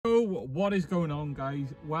What is going on, guys?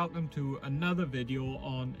 Welcome to another video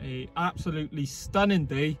on a absolutely stunning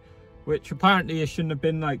day, which apparently it shouldn't have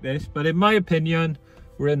been like this, but in my opinion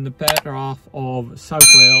we're in the better half of South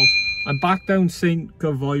Wales. I'm back down St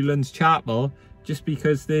Govans Chapel just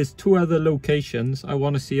because there's two other locations I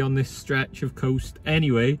want to see on this stretch of coast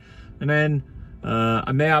anyway, and then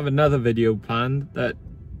I may have another video planned that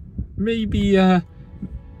maybe a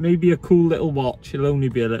cool little watch. It'll only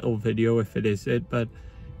be a little video if it is it, but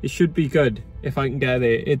it should be good if I can get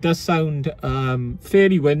there. It does sound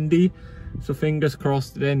fairly windy, so fingers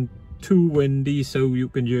crossed it ain't too windy so you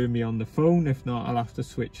can hear me on the phone. If not, I'll have to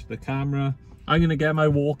switch the camera. I'm gonna get my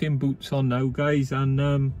walking boots on now, guys,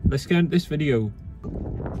 and let's get into this video.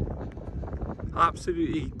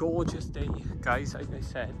 Absolutely gorgeous day, guys. Like I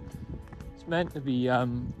said, it's meant to be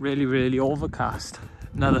really overcast.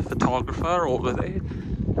 Another photographer over there,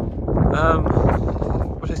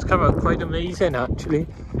 but it's come out quite amazing actually,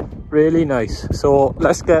 really nice. So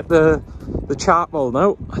let's get the chapel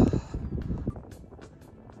now.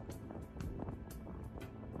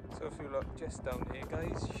 So if you look just down here,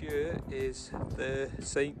 guys, here is the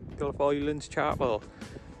St Govans Chapel,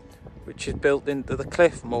 which is built into the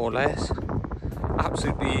cliff more or less.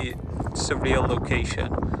 Absolutely surreal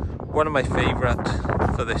location, one of my favourite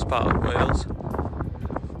for this part of Wales.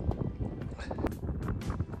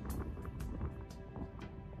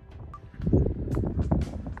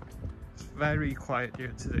 Very quiet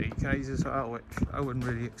here today, guys, as well, which I wasn't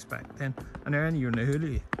really expecting. And they're only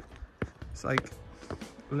early. It's like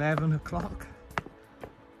 11 o'clock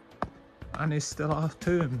and it's still half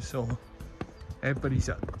term, so everybody's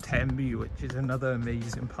at Temby, which is another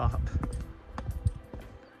amazing part,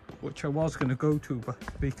 which I was going to go to, but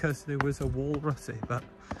because there was a walrus there, but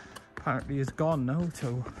apparently it's gone now,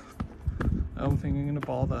 so I don't think I'm going to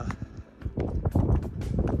bother.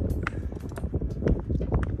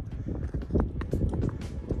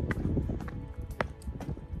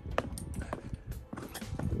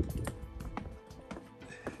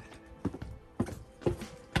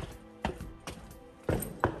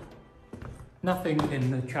 Nothing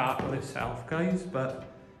in the chapel itself, guys, but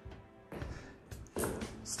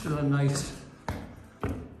still a nice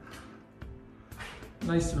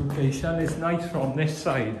location. It's nice from this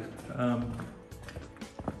side.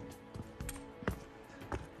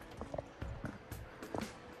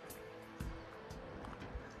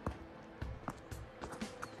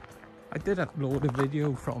 I did upload a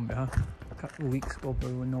video from there a couple of weeks ago, but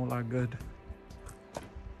it was not that good.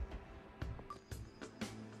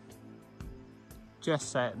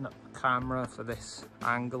 Just setting up the camera for this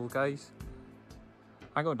angle, guys.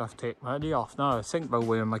 I'm going to have to take my hoodie off now. I was thinking about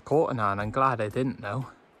wearing my coat on, and I'm glad I didn't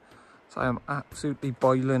now. So I am absolutely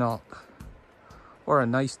boiling hot. What a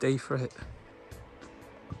nice day for it.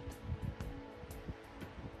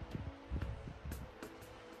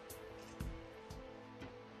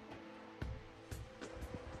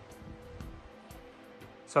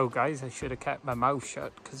 So guys, I should have kept my mouth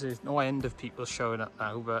shut because there's no end of people showing up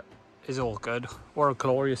now, but it's all good. What a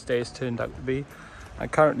glorious day it's turned out to be. I'm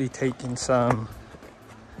currently taking some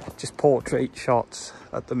just portrait shots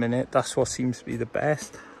at the minute. That's what seems to be the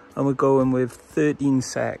best. And we're going with 13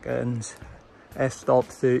 seconds, f-stop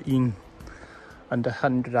 13 and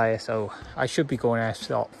 100 ISO. I should be going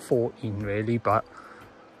f-stop 14 really, but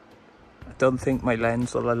I don't think my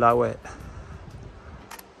lens will allow it.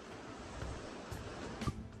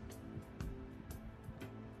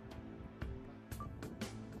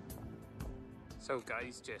 So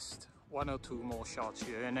guys, just one or two more shots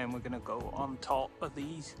here and then we're going to go on top of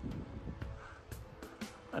these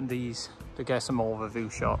and these to get some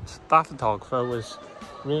overview shots. That photographer was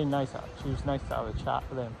really nice actually. It was nice to have a chat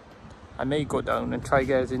with him. I may go down and try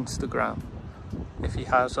get his Instagram, if he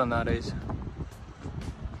has one, that is.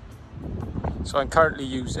 So I'm currently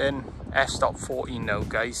using f-stop 14 now,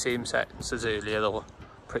 guys, same settings as earlier though,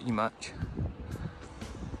 pretty much.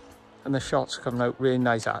 And the shots are coming out really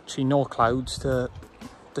nice actually, no clouds to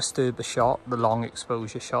disturb the shot, the long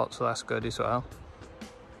exposure shot, so that's good as well.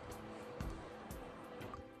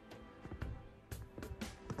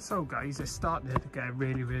 So guys, it started to get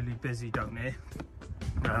really busy down here,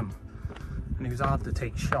 and it was hard to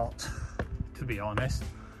take shots, to be honest.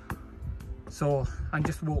 So I'm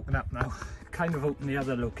just walking up now, kind of hoping the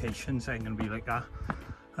other locations ain't gonna be like that,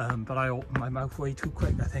 but I opened my mouth way too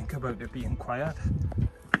quick, I think, about it being quiet.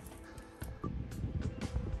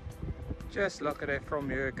 Just look at it from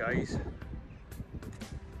here, guys.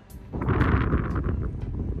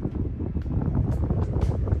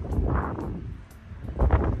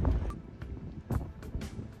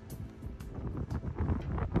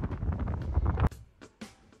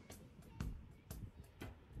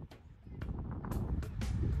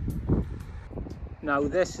 Now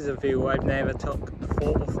this is a view I've never took a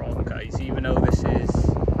photo from, guys, even though this is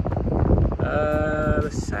the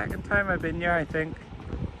second time I've been here, I think.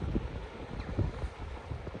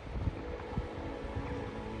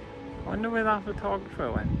 I wonder where that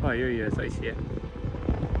photographer went. Oh, here he is, I see it.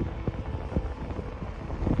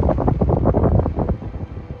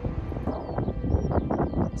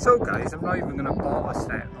 So guys, I'm not even going to bother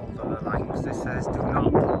setting all the lines. This says do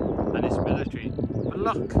not, and it's military. But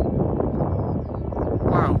look!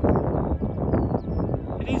 Wow!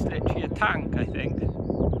 It is literally a tank, I think.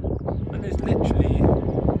 And there's literally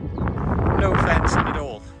no fencing at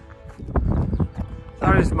all.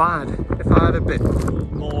 That is mad. If I had a bit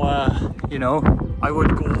more, you know, I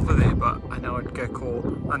would go over there, but I know I'd get caught.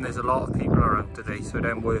 And there's a lot of people around today, so it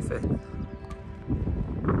ain't worth it.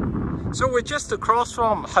 So we're just across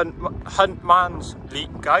from Huntman's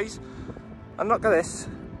Leap, guys. And look at this.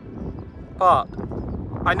 But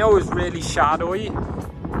I know it's really shadowy,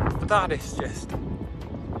 but that is just...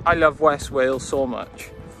 I love West Wales so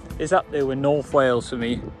much. It's up there with North Wales for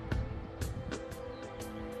me.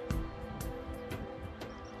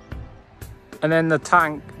 And then the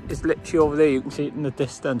tank is literally over there, you can see it in the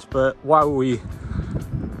distance, but wow, we're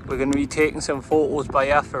going to be taking some photos by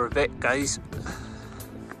here for a bit, guys.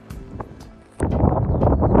 Closer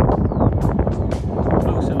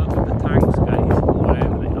look at the tanks, guys,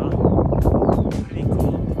 whatever they are. Pretty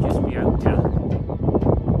cool to just be out here.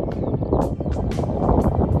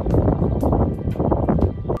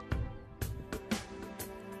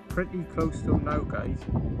 Pretty close to them now, guys.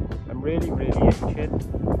 I'm really itching to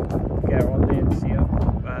get on there and see them,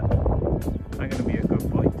 but I'm going to be a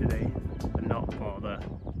good boy today and not bother.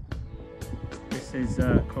 This is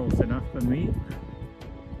close enough for me.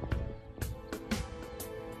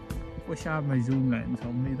 Wish I had my zoom lens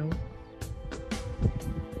on me though.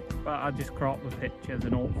 But I'll just crop the pictures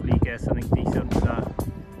and hopefully get something decent for that.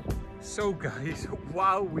 So guys,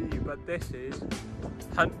 wowee, but this is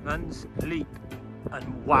Huntman's Leap.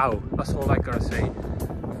 And wow, that's all I gotta say.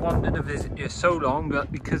 I've wanted to visit here so long,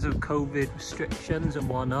 but because of COVID restrictions and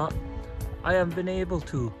whatnot, I haven't been able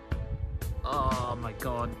to. Oh my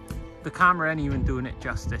god, the camera ain't even doing it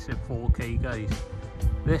justice in 4K, guys.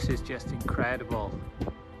 This is just incredible.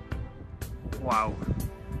 Wow.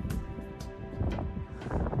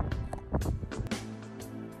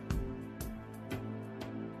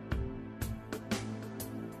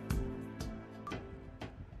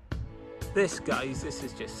 This, guys, this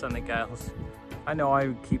is just something else. I know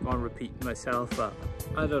I keep on repeating myself, but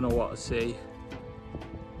I don't know what to say.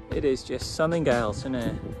 It is just something else, isn't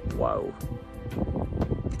it? Wow.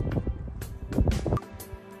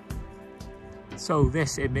 So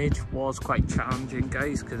this image was quite challenging,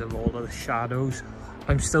 guys, because of all of the shadows.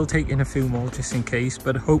 I'm still taking a few more just in case,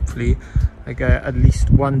 but hopefully I get at least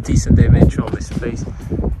one decent image of this place.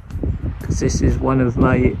 Because this is one of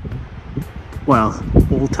my, well,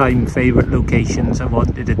 all-time favourite locations I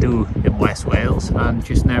wanted to do in West Wales, and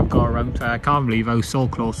just never got around to it. I can't believe I was so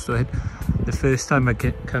close to it the first time I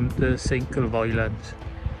come to St Kilda Islands.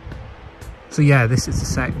 So yeah, this is the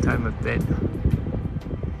second time I've been.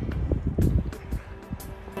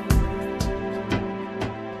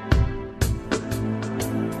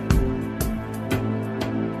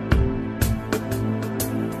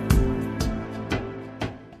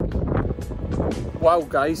 Wow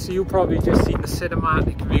guys, so you probably just seen the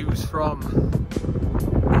cinematic views from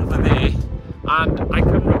over there, and I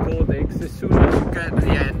couldn't record it because as soon as you get to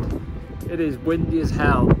the end it is windy as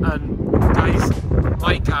hell, and guys,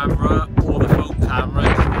 my camera or the phone camera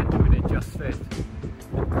isn't doing it justice.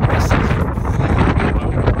 This is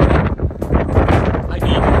I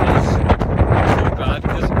needed this so bad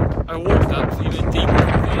because I woke up feeling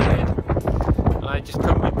demotivated and I just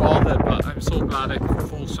couldn't be bothered, but I'm so glad I could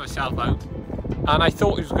force myself out. And I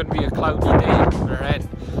thought it was going to be a cloudy day at the end,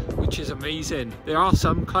 which is amazing. There are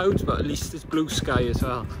some clouds, but at least it's blue sky as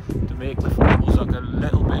well to make the photos look a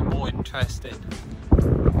little bit more interesting.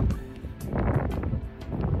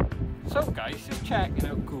 So guys, just checking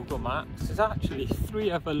out Google Maps, there's actually 3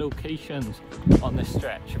 other locations on this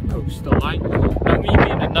stretch of coastal line. Now me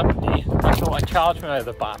being a numpty, I thought I'd charge my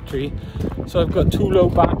other battery, so I've got 2 low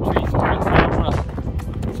batteries on my camera.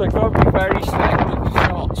 So I've got to be very selective with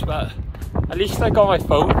shots, but at least I got my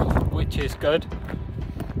phone, which is good,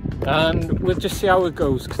 and we'll just see how it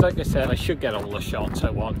goes, because like I said, I should get all the shots I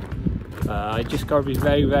want. I just got to be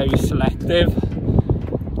very selective.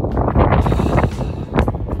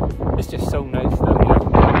 It's just so nice down here,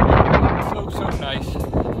 so nice.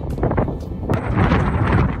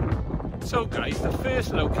 So guys, the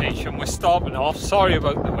first location we're stopping off, sorry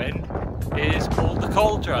about the wind, is called the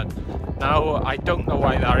Cauldron. Now, I don't know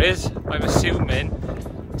why that is. I'm assuming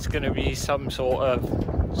it's going to be some sort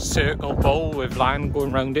of circle bowl with land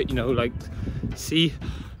going around it, you know, like, see.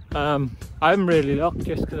 I haven't really looked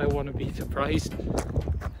just because I want to be surprised.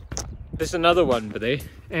 There's another one, but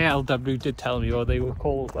ALW did tell me what they were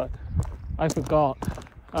called, but I forgot.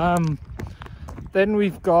 Then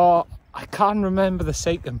we've got, I can't remember the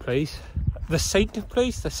second place. The second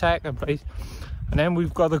place. And then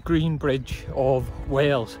we've got the Greenbridge of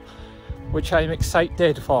Wales, which I'm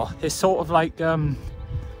excited for. It's sort of like,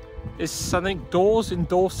 it's something doors in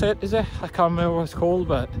Dorset, is it? I can't remember what it's called,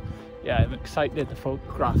 but yeah, I'm excited to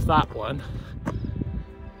photograph that one.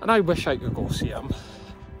 And I wish I could go see them.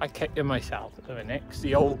 I kicked it myself at the minute, because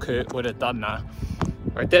the old Kurt would have done that.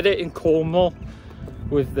 I did it in Cornwall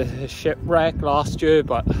with the shipwreck last year,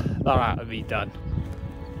 but that had to be done.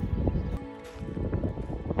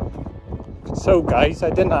 So guys, I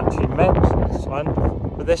didn't actually mention this one,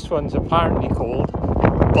 but this one's apparently called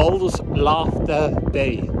Bull's Laughter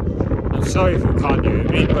Day. I'm sorry if you can't hear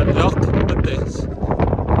me, but look at this.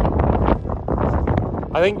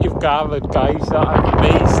 I think you've gathered, guys, that I'm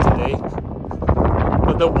amazed today.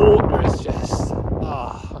 But the water is just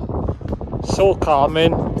so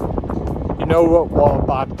calming. You know what a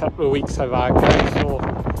bad couple of weeks I've had, guys, so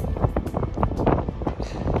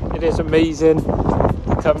it is amazing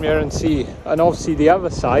to come here and see. And obviously the other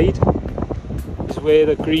side is where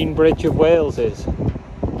the Greenbridge of Wales is.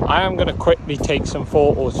 I am going to quickly take some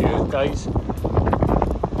photos here, guys.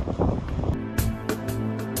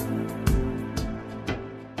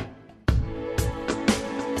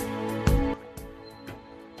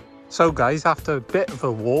 So guys, after a bit of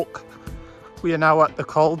a walk, we are now at the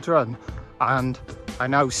cauldron, and I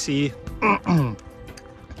now see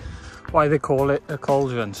why they call it a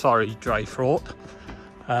cauldron. Sorry, dry throat.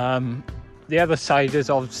 The other side is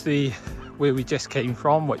obviously where we just came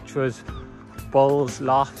from, which was Bull's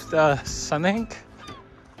Laughter something.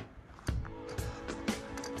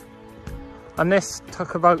 And this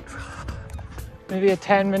took about maybe a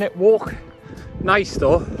 10-minute walk. Nice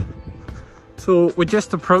though. So we're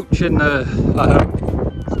just approaching the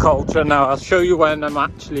cauldron now. I'll show you when I'm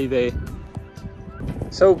actually there.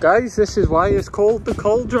 So guys, this is why it's called the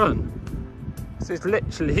cauldron. This is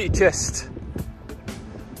literally just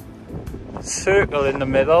a circle in the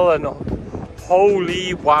middle, and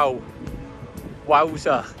holy wow,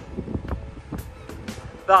 wowza,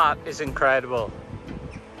 that is incredible.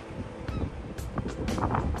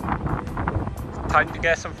 Time to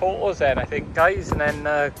get some photos then, I think, guys, and then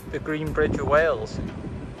the Greenbridge of Wales.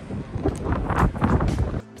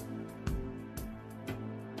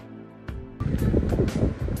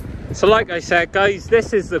 So like I said, guys,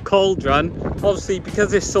 this is the cauldron. Obviously,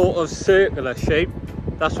 because it's sort of circular shape,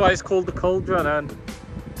 that's why it's called the cauldron. And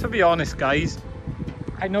to be honest, guys,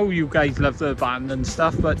 I know you guys love the band and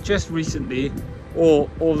stuff, but just recently, or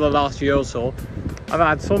over the last year or so, I've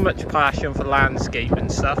had so much passion for landscape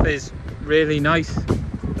and stuff. It's really nice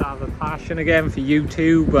to have a passion again for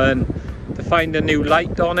YouTube and to find a new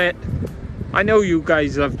light on it. I know you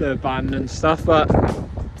guys love the band and stuff, but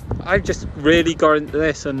I've just really got into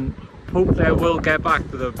this, and hopefully I will get back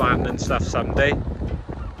to the band and stuff someday.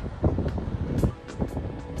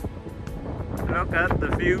 Look at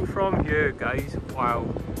the view from here, guys. Wow.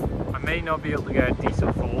 I may not be able to get a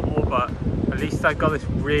decent photo, but at least I got this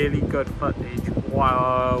really good footage.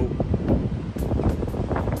 Wow.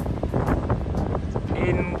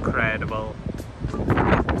 Incredible.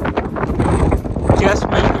 Just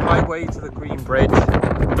making my way to the Greenbridge,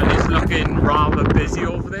 and it's looking rather busy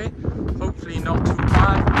over there. Hopefully not too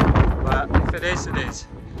bad, but if it is, it is.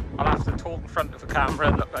 I'll have to talk in front of the camera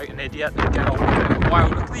and look like an idiot and get on with it. Wow,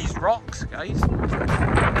 look at these rocks, guys.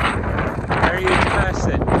 Very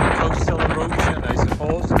interesting. Coastal erosion, I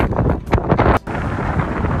suppose.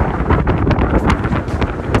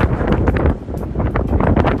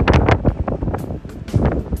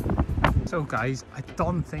 So guys, I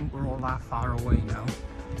don't think we're all that far away now.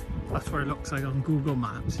 That's what it looks like on Google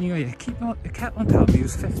Maps. You know, it kept on telling me it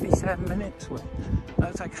was 57 minutes away. I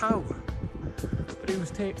was like, how? But it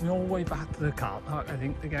was taking me all the way back to the car park, I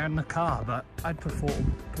think, to get in the car. But I'd prefer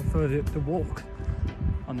to walk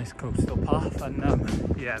on this coastal path.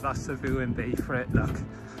 And yeah, that's the view in bay for it. Look,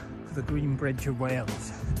 for the Greenbridge of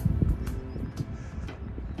Wales.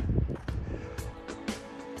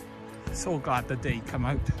 So glad the day came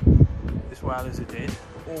out as well as it did.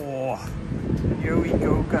 Oh, here we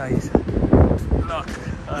go, guys. Look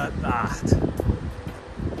at that.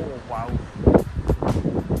 Oh wow.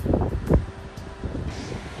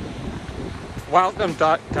 Welcome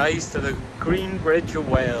guys to the Greenbridge of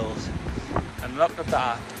Wales. And look at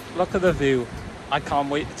that. Look at the view. I can't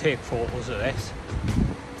wait to take photos of this.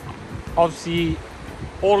 Obviously,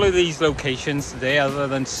 all of these locations today, other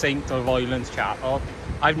than St Avoylan's Chapel,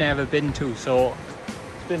 I've never been to, so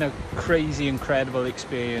it's been a crazy, incredible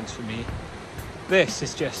experience for me. This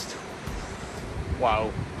is just,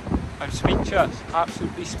 wow. I'm speechless,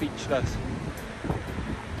 absolutely speechless.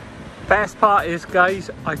 Best part is, guys,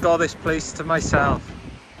 I got this place to myself.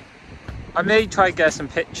 I may try to get some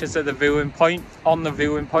pictures of the viewing point, on the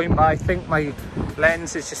viewing point, but I think my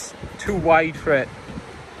lens is just too wide for it.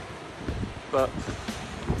 But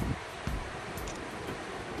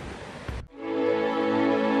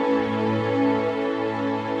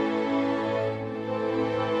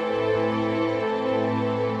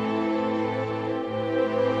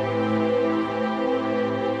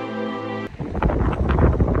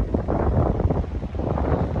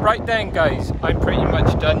right then, guys, I'm pretty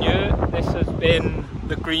much done here. This has been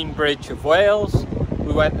the Greenbridge of Wales.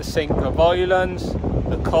 We went to St Avoylan's,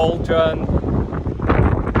 the Cauldron,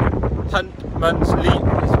 Huntman's Leap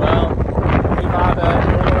as well. We've had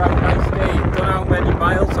an all-around nice day. Don't know how many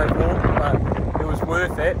miles I've walked, but it was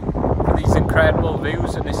worth it for these incredible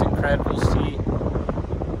views and this incredible sea,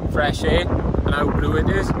 fresh air, and how blue it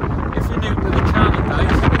is. If you're new to the channel,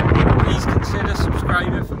 guys, please consider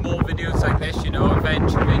subscribing for more videos like this, you know,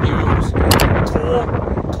 adventure videos, tour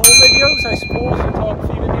videos, I suppose,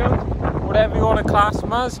 photography videos, whatever you want to class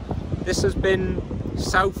them as. This has been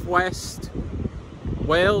southwest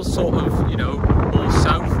Wales, sort of, you know, more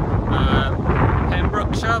south,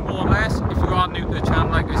 Pembrokeshire, more or less. If you are new to the channel,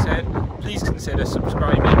 like I said, please consider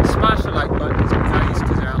subscribing, smash the like button, guys,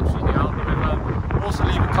 because it helps with the algorithm. Also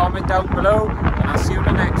leave a comment down below, and I'll see you in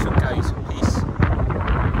the next one, guys.